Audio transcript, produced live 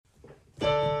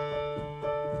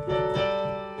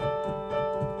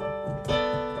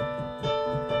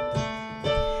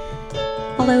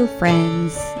Hello,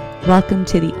 friends. Welcome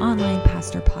to the Online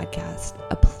Pastor Podcast,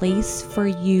 a place for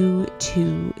you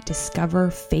to discover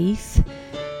faith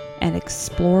and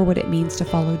explore what it means to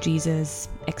follow Jesus,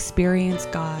 experience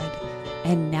God,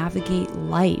 and navigate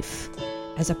life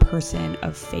as a person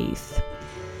of faith.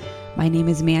 My name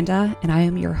is Amanda, and I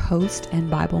am your host and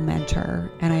Bible mentor,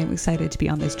 and I am excited to be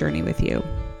on this journey with you.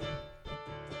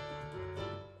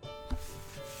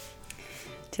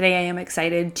 Today, I am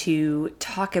excited to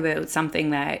talk about something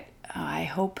that I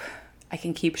hope I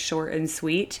can keep short and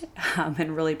sweet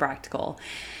and really practical.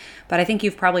 But I think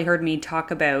you've probably heard me talk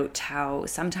about how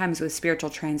sometimes with spiritual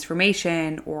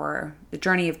transformation or the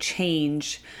journey of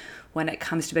change, when it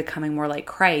comes to becoming more like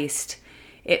Christ,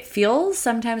 it feels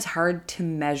sometimes hard to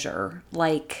measure.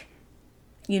 Like,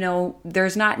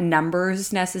 there's not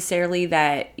numbers necessarily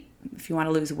that if you want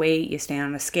to lose weight, you stand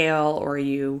on a scale or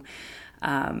you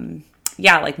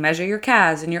measure your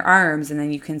calves and your arms, and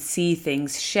then you can see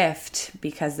things shift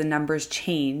because the numbers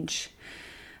change.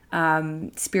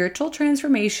 Spiritual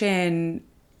transformation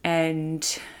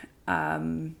and,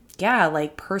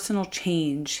 personal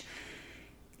change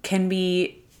can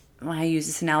be, I use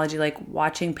this analogy, like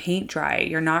watching paint dry.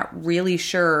 You're not really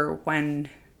sure when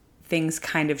things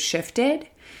kind of shifted.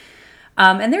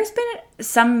 And there's been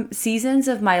some seasons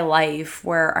of my life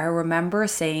where I remember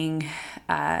saying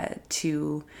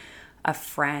to a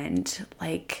friend,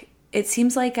 like, it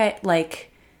seems like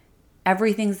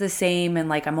everything's the same and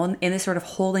like I'm in this sort of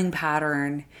holding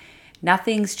pattern.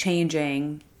 Nothing's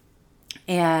changing.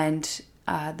 And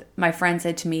my friend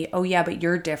said to me, "Oh yeah, but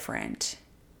you're different."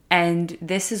 And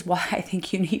this is why I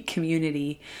think you need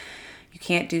community. You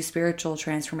can't do spiritual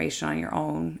transformation on your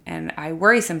own. And I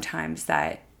worry sometimes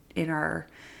that in our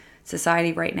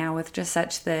society right now, with just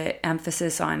such the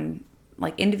emphasis on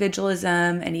like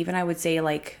individualism, and even I would say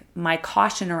like my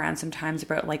caution around sometimes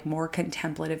about like more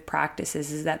contemplative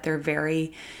practices is that they're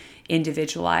very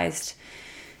individualized.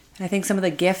 And I think some of the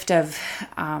gift of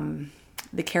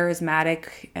the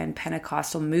charismatic and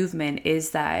Pentecostal movement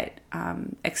is that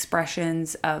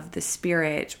expressions of the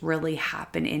Spirit really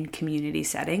happen in community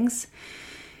settings.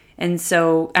 And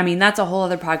so, that's a whole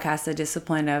other podcast, the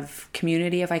discipline of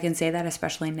community, if I can say that,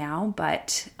 especially now.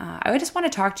 But I would just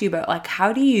want to talk to you about like,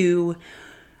 how do you,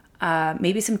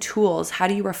 maybe some tools, how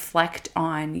do you reflect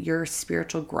on your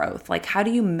spiritual growth? Like, how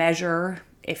do you measure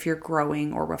if you're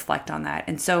growing or reflect on that?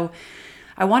 And so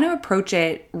I want to approach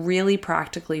it really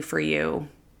practically for you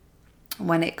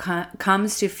when it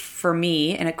comes to, for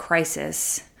me, in a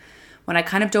crisis, when I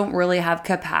kind of don't really have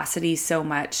capacity so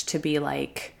much to be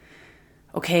like,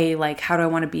 okay, like, how do I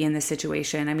want to be in this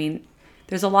situation?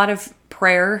 There's a lot of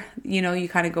prayer, you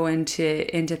kind of go into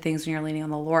things when you're leaning on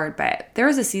the Lord. But there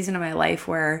was a season of my life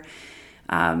where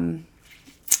I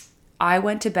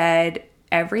went to bed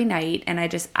every night and I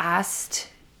just asked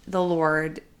the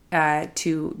Lord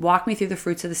to walk me through the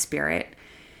fruits of the Spirit.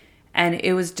 And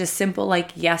it was just simple,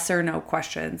 like yes or no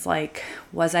questions. Like,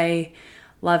 was I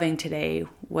loving today?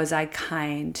 Was I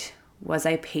kind? Was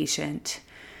I patient?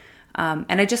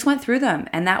 And I just went through them.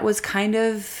 And that was kind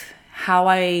of how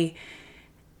I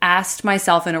asked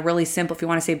myself in a really simple, if you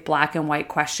want to say black and white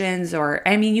questions, or,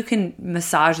 you can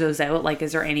massage those out. Like,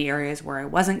 is there any areas where I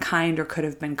wasn't kind or could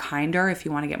have been kinder if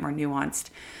you want to get more nuanced?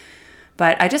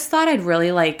 But I just thought I'd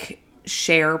really like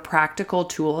share practical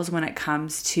tools when it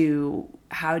comes to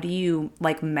how do you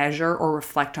like measure or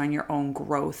reflect on your own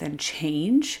growth and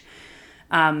change.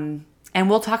 And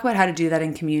we'll talk about how to do that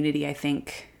in community, I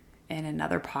think, in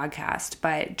another podcast,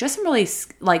 but just some really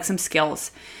like some skills.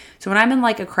 So when I'm in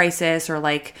like a crisis, or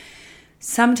like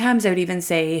sometimes I would even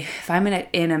say if I'm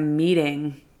in a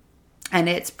meeting and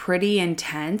it's pretty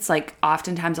intense, like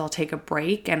oftentimes I'll take a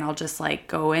break and I'll just like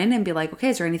go in and be like, okay,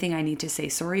 is there anything I need to say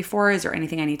sorry for? Is there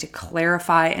anything I need to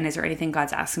clarify? And is there anything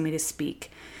God's asking me to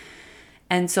speak?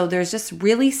 And so there's just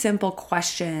really simple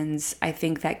questions, I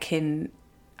think, that can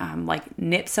like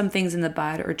nip some things in the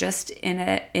bud, or just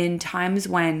in times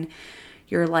when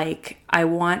you're like, I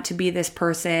want to be this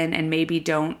person and maybe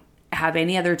don't have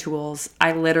any other tools.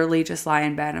 I literally just lie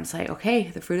in bed and I'm just like, okay,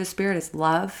 the fruit of the Spirit is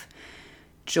love,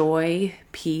 joy,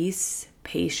 peace,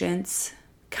 patience,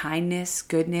 kindness,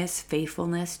 goodness,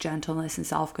 faithfulness, gentleness, and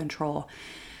self-control.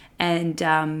 And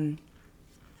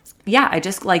I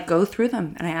just like go through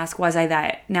them and I ask, was I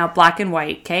that? Now, black and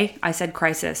white, okay? I said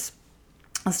crisis.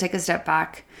 Let's take a step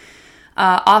back.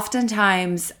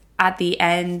 Oftentimes at the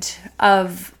end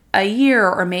of a year,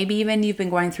 or maybe even you've been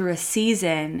going through a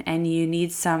season and you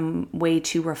need some way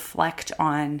to reflect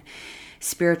on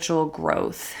spiritual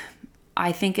growth,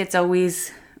 I think it's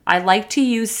always, I like to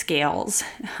use scales.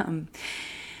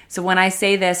 So when I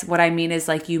say this, what I mean is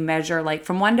like you measure like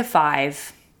from 1 to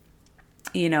 5,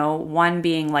 1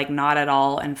 being like not at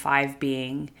all and 5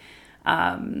 being,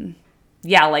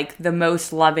 like the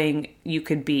most loving you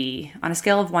could be. On a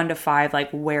scale of 1 to 5, like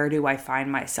where do I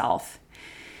find myself?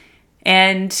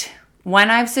 And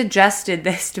when I've suggested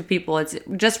this to people, it's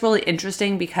just really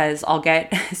interesting because I'll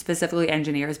get specifically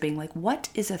engineers being like, what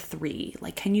is a 3?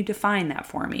 Like, can you define that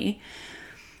for me?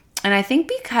 And I think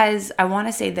because I want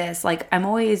to say this, like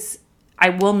I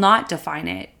will not define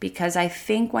it, because I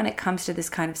think when it comes to this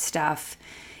kind of stuff,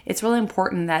 it's really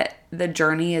important that the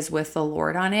journey is with the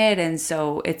Lord on it. And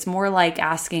so it's more like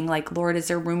asking like, Lord, is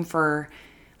there room for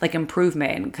like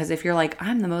improvement? Because if you're like,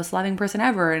 I'm the most loving person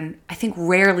ever, and I think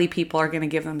rarely people are going to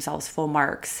give themselves full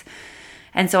marks.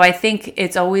 And so I think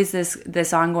it's always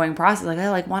this ongoing process.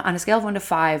 Like on a scale of 1 to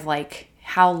 5, like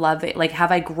how loving, like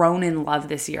have I grown in love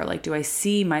this year? Like, do I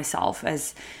see myself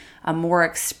as a more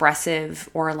expressive,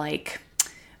 or like,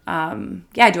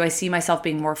 do I see myself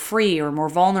being more free or more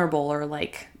vulnerable, or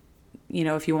like,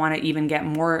 if you want to even get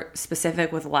more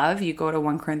specific with love, you go to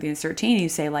 1 Corinthians 13, you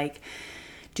say like,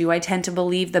 do I tend to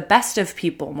believe the best of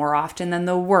people more often than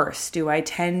the worst? Do I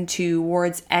tend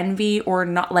towards envy or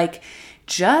not? Like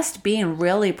just being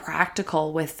really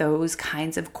practical with those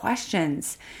kinds of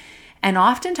questions. And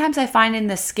oftentimes I find in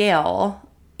the scale,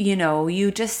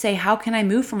 you just say, how can I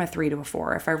move from a 3 to a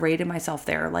 4? If I rated myself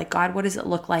there, like, God, what does it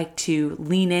look like to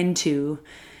lean into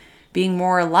being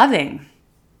more loving?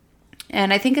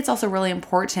 And I think it's also really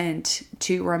important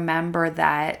to remember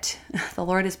that the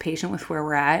Lord is patient with where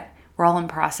we're at. We're all in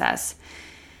process.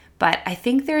 But I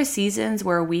think there are seasons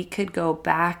where we could go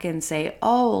back and say,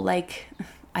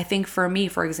 I think for me,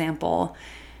 for example,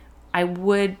 I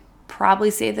would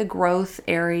probably say the growth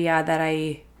area that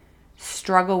I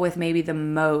struggle with maybe the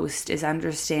most is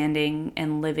understanding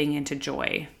and living into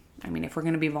joy. I mean, if we're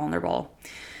going to be vulnerable.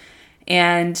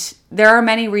 And there are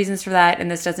many reasons for that, and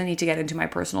this doesn't need to get into my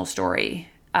personal story.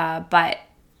 But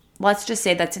let's just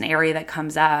say that's an area that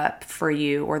comes up for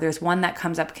you, or there's one that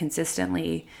comes up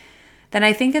consistently, then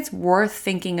I think it's worth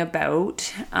thinking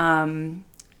about, I'm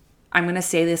going to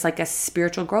say this, like a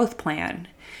spiritual growth plan.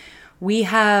 We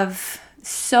have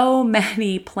so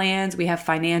many plans. We have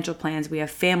financial plans. We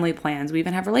have family plans. We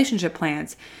even have relationship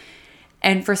plans.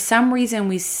 And for some reason,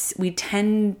 we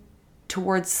tend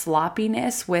towards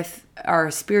sloppiness with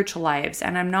our spiritual lives.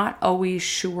 And I'm not always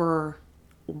sure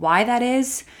why that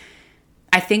is.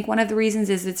 I think one of the reasons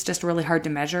is it's just really hard to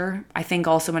measure. I think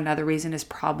also another reason is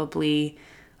probably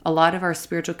a lot of our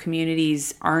spiritual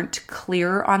communities aren't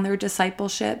clear on their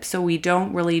discipleship. So we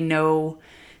don't really know,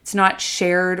 it's not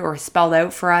shared or spelled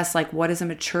out for us. Like, what does a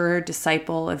mature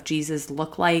disciple of Jesus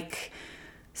look like,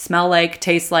 smell like,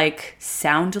 taste like,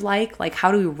 sound like? Like,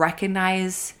 how do we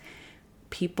recognize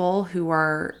people who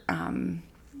are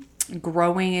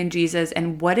growing in Jesus?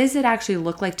 And what does it actually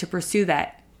look like to pursue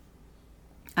that?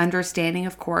 Understanding,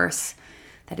 of course,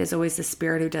 that is always the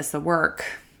Spirit who does the work.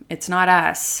 It's not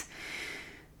us.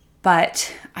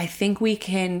 But I think we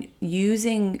can,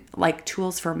 using like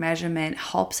tools for measurement,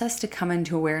 helps us to come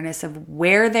into awareness of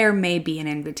where there may be an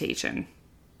invitation.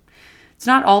 It's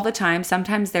not all the time.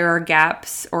 Sometimes there are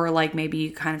gaps, or like maybe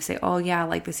you kind of say, oh yeah,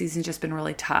 like the season's just been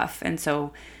really tough. And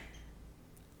so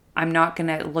I'm not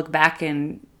going to look back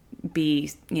and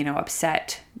be,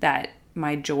 upset that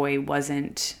my joy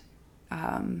wasn't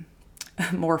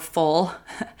more full.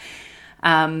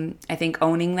 I think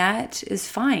owning that is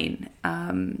fine.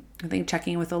 I think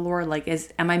checking with the Lord, like,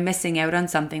 am I missing out on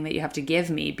something that you have to give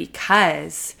me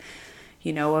because,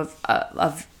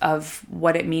 of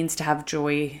what it means to have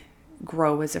joy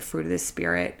grow as a fruit of the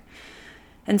Spirit.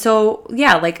 And so,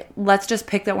 yeah, like, let's just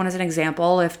pick that one as an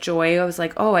example. If joy, I was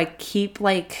like, oh, I keep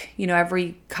like,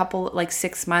 every couple, like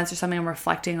 6 months or something, I'm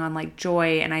reflecting on like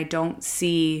joy, and I don't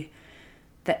see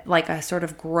that like a sort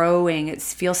of growing, it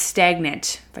feels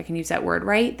stagnant, if I can use that word,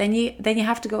 right? Then you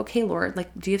have to go, okay, Lord, like,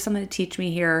 do you have something to teach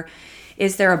me here?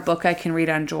 Is there a book I can read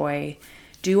on joy?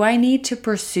 Do I need to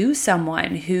pursue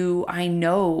someone who I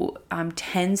know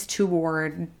tends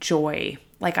toward joy?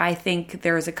 Like, I think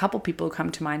there's a couple people who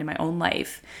come to mind in my own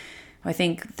life. I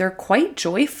think they're quite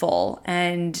joyful,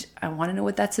 and I want to know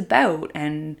what that's about.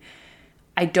 And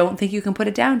I don't think you can put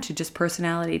it down to just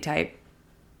personality type.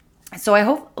 So I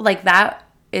hope like that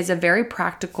is a very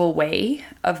practical way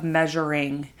of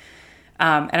measuring.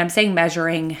 And I'm saying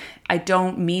measuring, I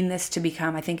don't mean this to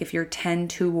become, I think if you're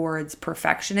tend towards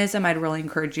perfectionism, I'd really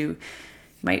encourage you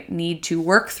might need to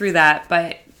work through that,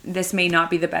 but this may not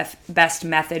be the best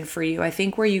method for you. I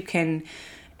think where you can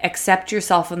accept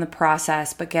yourself in the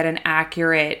process, but get an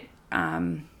accurate,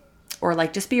 or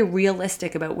like just be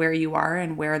realistic about where you are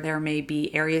and where there may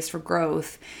be areas for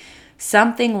growth.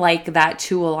 something like that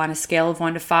tool on a scale of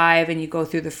 1 to 5, and you go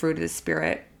through the fruit of the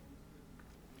Spirit.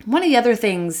 One of the other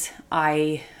things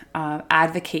I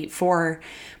advocate for,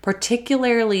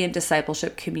 particularly in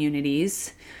discipleship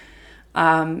communities,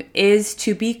 is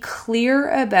to be clear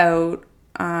about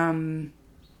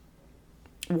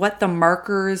what the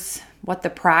markers, what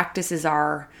the practices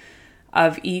are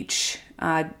of each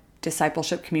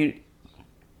discipleship community.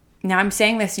 Now, I'm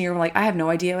saying this and you're like, I have no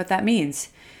idea what that means.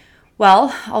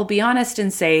 Well, I'll be honest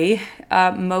and say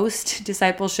most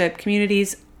discipleship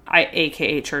communities,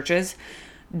 aka churches,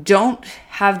 don't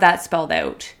have that spelled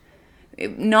out.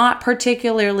 Not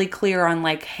particularly clear on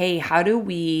like, hey, how do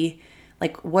we,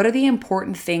 like, what are the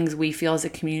important things we feel as a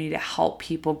community to help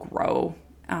people grow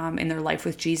in their life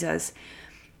with Jesus?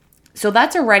 So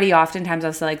that's already oftentimes I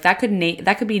was like, that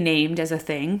could be named as a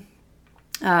thing.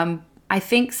 I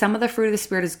think some of the fruit of the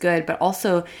Spirit is good, but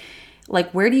also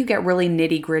like, where do you get really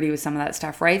nitty gritty with some of that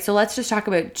stuff, right? So let's just talk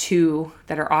about two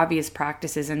that are obvious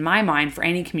practices in my mind for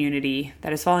any community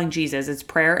that is following Jesus. It's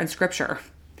prayer and scripture.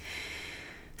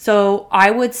 So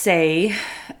I would say,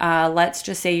 let's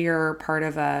just say you're part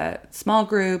of a small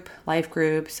group, life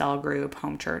group, cell group,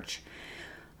 home church.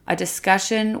 A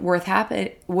discussion worth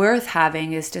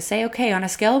having is to say, okay, on a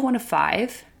scale of 1 to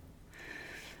 5,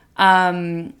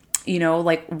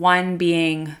 like 1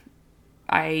 being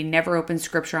I never open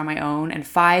scripture on my own, and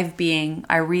 5 being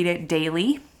I read it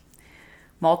daily,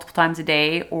 multiple times a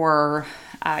day, or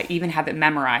even have it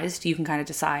memorized. You can kind of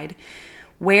decide,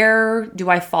 where do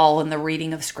I fall in the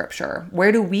reading of scripture?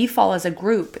 Where do we fall as a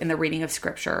group in the reading of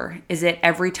scripture? Is it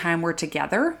every time we're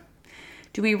together?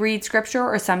 Do we read scripture,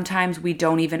 or sometimes we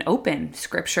don't even open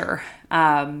scripture?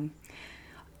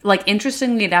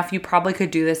 Interestingly enough, you probably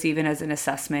could do this even as an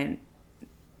assessment,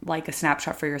 like a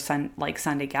snapshot for your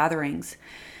Sunday gatherings.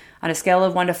 On a scale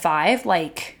of 1 to 5,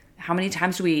 like, how many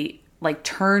times do we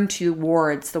turn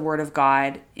towards the Word of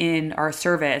God in our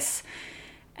service?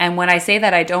 And when I say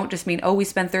that, I don't just mean, we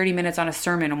spend 30 minutes on a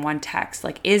sermon on one text.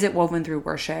 Like, is it woven through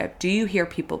worship? Do you hear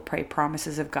people pray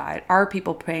promises of God? Are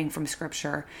people praying from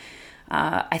scripture?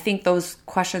 I think those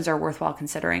questions are worthwhile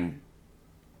considering.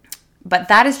 But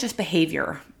that is just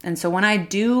behavior. And so when I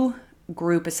do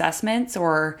group assessments,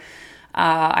 or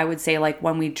I would say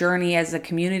when we journey as a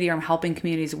community, or I'm helping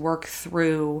communities work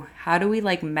through how do we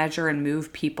measure and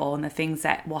move people and the things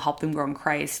that will help them grow in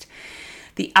Christ.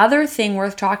 The other thing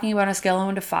worth talking about on a scale of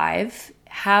 1 to 5,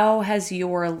 how has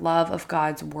your love of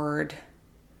God's word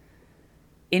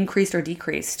increased or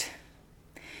decreased?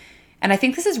 And I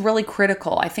think this is really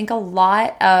critical. I think a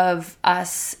lot of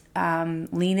us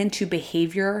lean into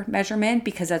behavior measurement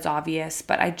because that's obvious,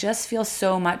 but I just feel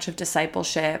so much of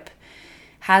discipleship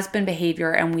has been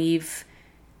behavior, and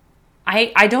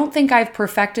I don't think I've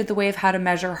perfected the way of how to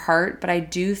measure heart, but I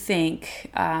do think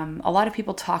a lot of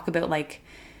people talk about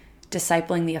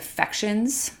discipling the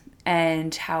affections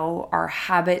and how our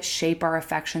habits shape our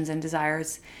affections and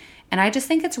desires. And I just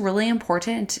think it's really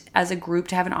important as a group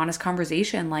to have an honest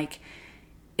conversation.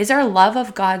 Is our love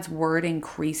of God's word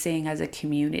increasing as a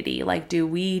community? Do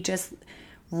we just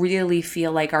really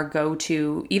feel like our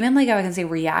go-to, even I can say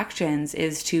reactions,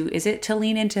 is it to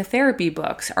lean into therapy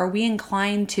books? Are we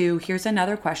inclined to, here's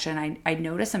another question I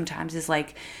notice sometimes is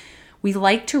we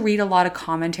like to read a lot of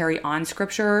commentary on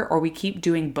scripture, or we keep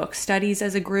doing book studies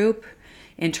as a group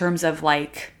in terms of I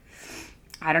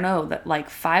don't know,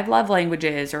 that 5 love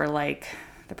languages, or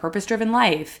the purpose-driven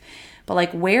life.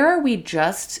 But where are we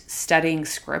just studying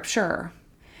scripture?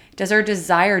 Does our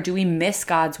desire, do we miss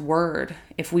God's word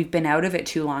if we've been out of it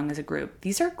too long as a group?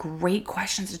 These are great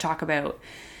questions to talk about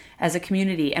as a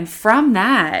community. And from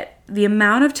that, the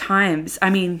amount of times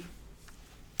I've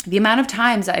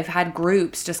had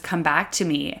groups just come back to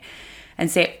me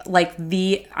and say,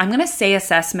 I'm going to say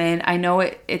assessment. I know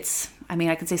I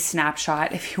can say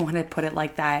snapshot if you want to put it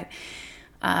like that.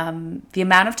 The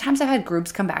amount of times I've had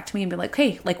groups come back to me and be like,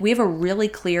 hey, we have a really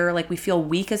clear, we feel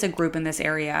weak as a group in this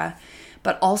area,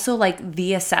 but also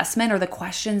the assessment or the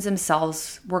questions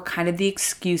themselves were kind of the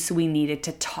excuse we needed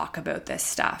to talk about this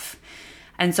stuff.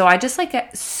 And so I just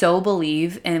so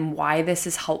believe in why this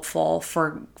is helpful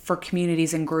for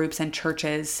communities and groups and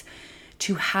churches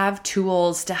to have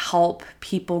tools to help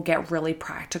people get really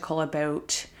practical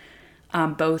about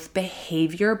both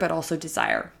behavior, but also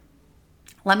desire.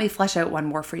 Let me flesh out one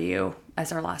more for you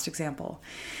as our last example.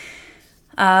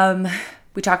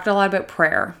 We talked a lot about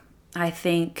prayer. I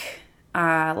think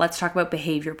let's talk about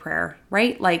behavior prayer,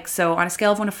 right? So on a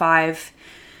scale of 1 to 5,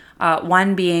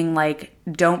 1 being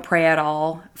don't pray at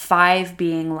all, 5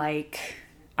 being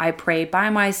I pray by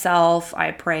myself,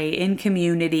 I pray in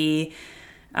community,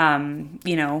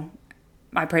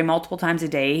 I pray multiple times a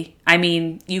day. I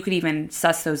mean, you could even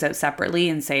suss those out separately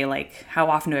and say, like, how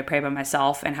often do I pray by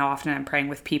myself and how often I'm praying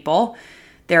with people?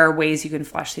 There are ways you can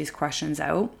flesh these questions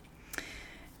out.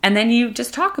 And then you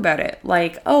just talk about it.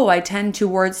 Like, oh, I tend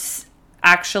towards,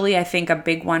 actually, I think a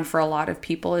big one for a lot of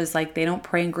people is like, they don't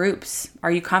pray in groups.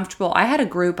 Are you comfortable? I had a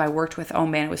group I worked with. Oh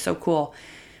man, it was so cool.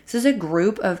 This is a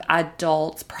group of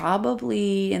adults,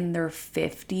 probably in their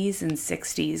 50s and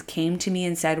 60s, came to me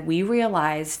and said, we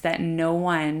realized that no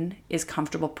one is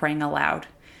comfortable praying aloud.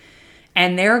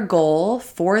 And their goal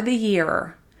for the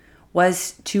year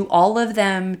was to all of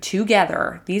them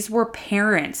together. These were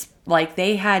parents, like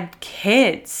they had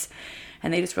kids,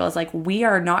 and they just realized like, we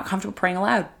are not comfortable praying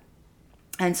aloud.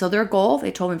 And so their goal,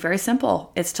 they told me, very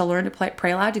simple. It's to learn to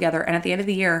pray aloud together. And at the end of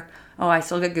the year, oh, I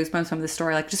still get goosebumps from this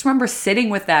story. Like, just remember sitting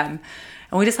with them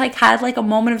and we just like had like a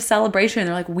moment of celebration.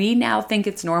 They're like, we now think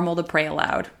it's normal to pray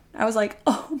aloud. I was like,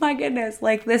 oh my goodness,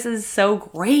 like this is so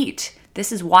great.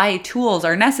 This is why tools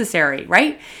are necessary,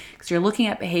 right? Because you're looking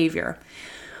at behavior.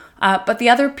 But the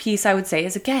other piece I would say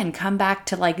is, again, come back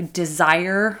to like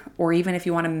desire, or even if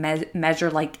you want to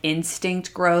measure like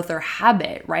instinct growth or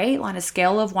habit, right? On a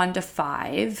scale of 1 to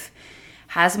 5,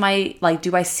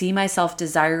 do I see myself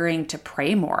desiring to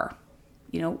pray more?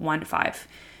 1 to 5.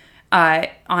 On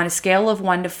a scale of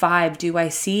 1 to 5, do I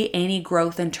see any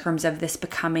growth in terms of this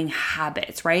becoming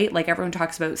habits, right? Like everyone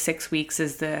talks about 6 weeks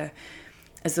as the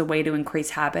way to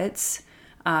increase habits,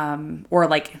 or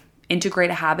like integrate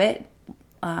a habit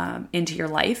into your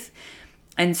life.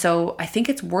 And so I think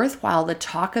it's worthwhile to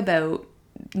talk about,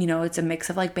 it's a mix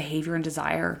of like behavior and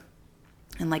desire,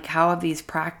 and like how have these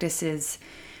practices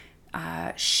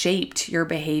shaped your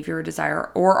behavior or desire,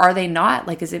 or are they not?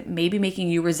 Like, is it maybe making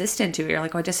you resistant to it? You're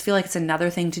like, oh, I just feel like it's another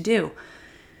thing to do.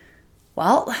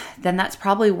 Well, then that's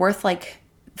probably worth like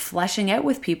fleshing out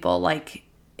with people. Like,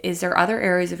 is there other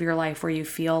areas of your life where you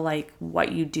feel like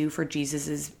what you do for Jesus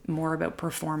is more about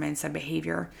performance and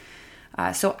behavior?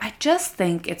 So I just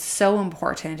think it's so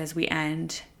important as we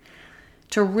end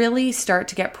to really start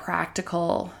to get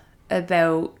practical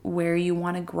about where you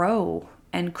want to grow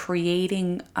and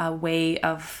creating a way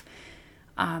of,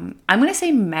 I'm going to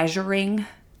say measuring,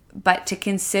 but to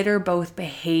consider both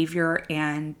behavior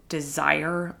and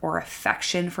desire or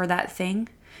affection for that thing.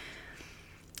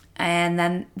 And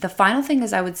then the final thing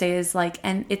is I would say is like,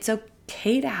 and it's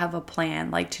okay to have a plan,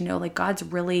 like to know like God's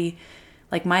really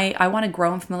like I want to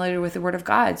grow and familiar with the Word of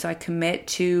God. So I commit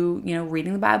to,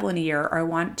 reading the Bible in a year, or I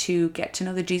want to get to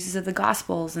know the Jesus of the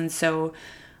Gospels. And so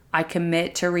I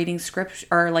commit to reading scripture,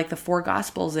 or like the 4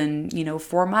 Gospels in,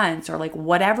 4 months, or like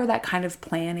whatever that kind of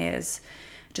plan is.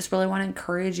 Just really want to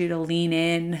encourage you to lean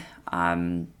in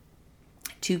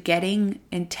to getting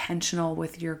intentional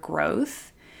with your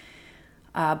growth.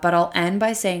 But I'll end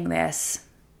by saying this: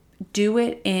 do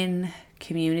it in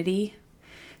community.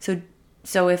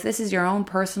 So if this is your own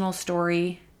personal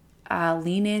story,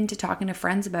 lean into talking to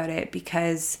friends about it,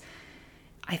 because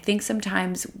I think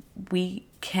sometimes we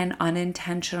can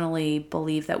unintentionally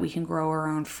believe that we can grow our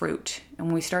own fruit. And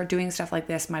when we start doing stuff like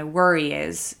this, my worry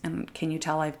is, and can you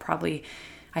tell I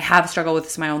have struggled with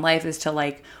this in my own life, is to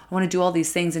like, I want to do all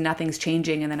these things and nothing's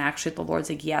changing. And then actually the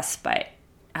Lord's like, yes, but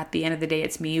at the end of the day,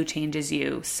 it's me who changes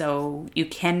you. So you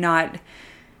cannot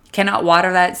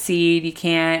water that seed. You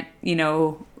can't,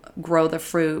 grow the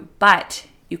fruit, but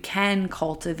you can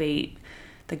cultivate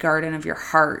the garden of your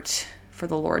heart for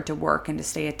the Lord to work and to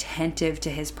stay attentive to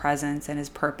His presence and His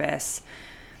purpose.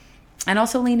 And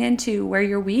also lean into where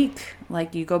you're weak.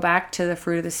 Like you go back to the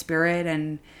fruit of the Spirit,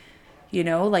 and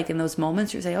like in those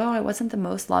moments you say, oh, I wasn't the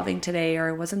most loving today, or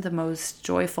I wasn't the most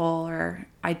joyful, or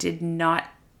I did not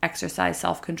exercise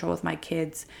self-control with my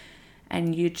kids.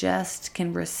 And you just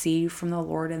can receive from the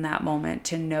Lord in that moment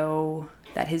to know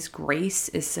that His grace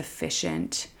is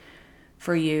sufficient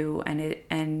for you, and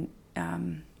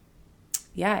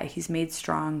He's made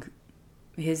strong.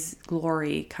 His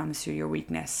glory comes through your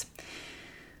weakness.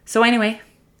 So anyway,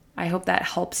 I hope that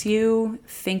helps you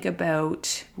think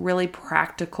about really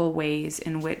practical ways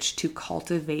in which to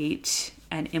cultivate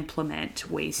and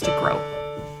implement ways to grow.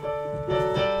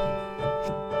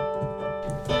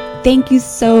 Thank you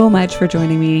so much for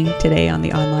joining me today on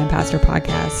the Online Pastor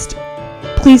Podcast.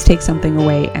 Please take something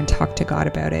away and talk to God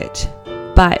about it.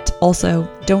 But also,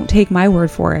 don't take my word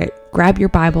for it. Grab your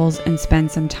Bibles and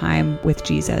spend some time with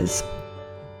Jesus.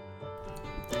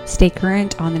 Stay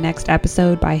current on the next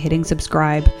episode by hitting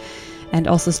subscribe, and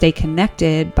also stay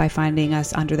connected by finding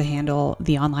us under the handle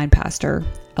The Online Pastor.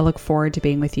 I look forward to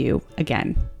being with you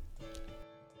again.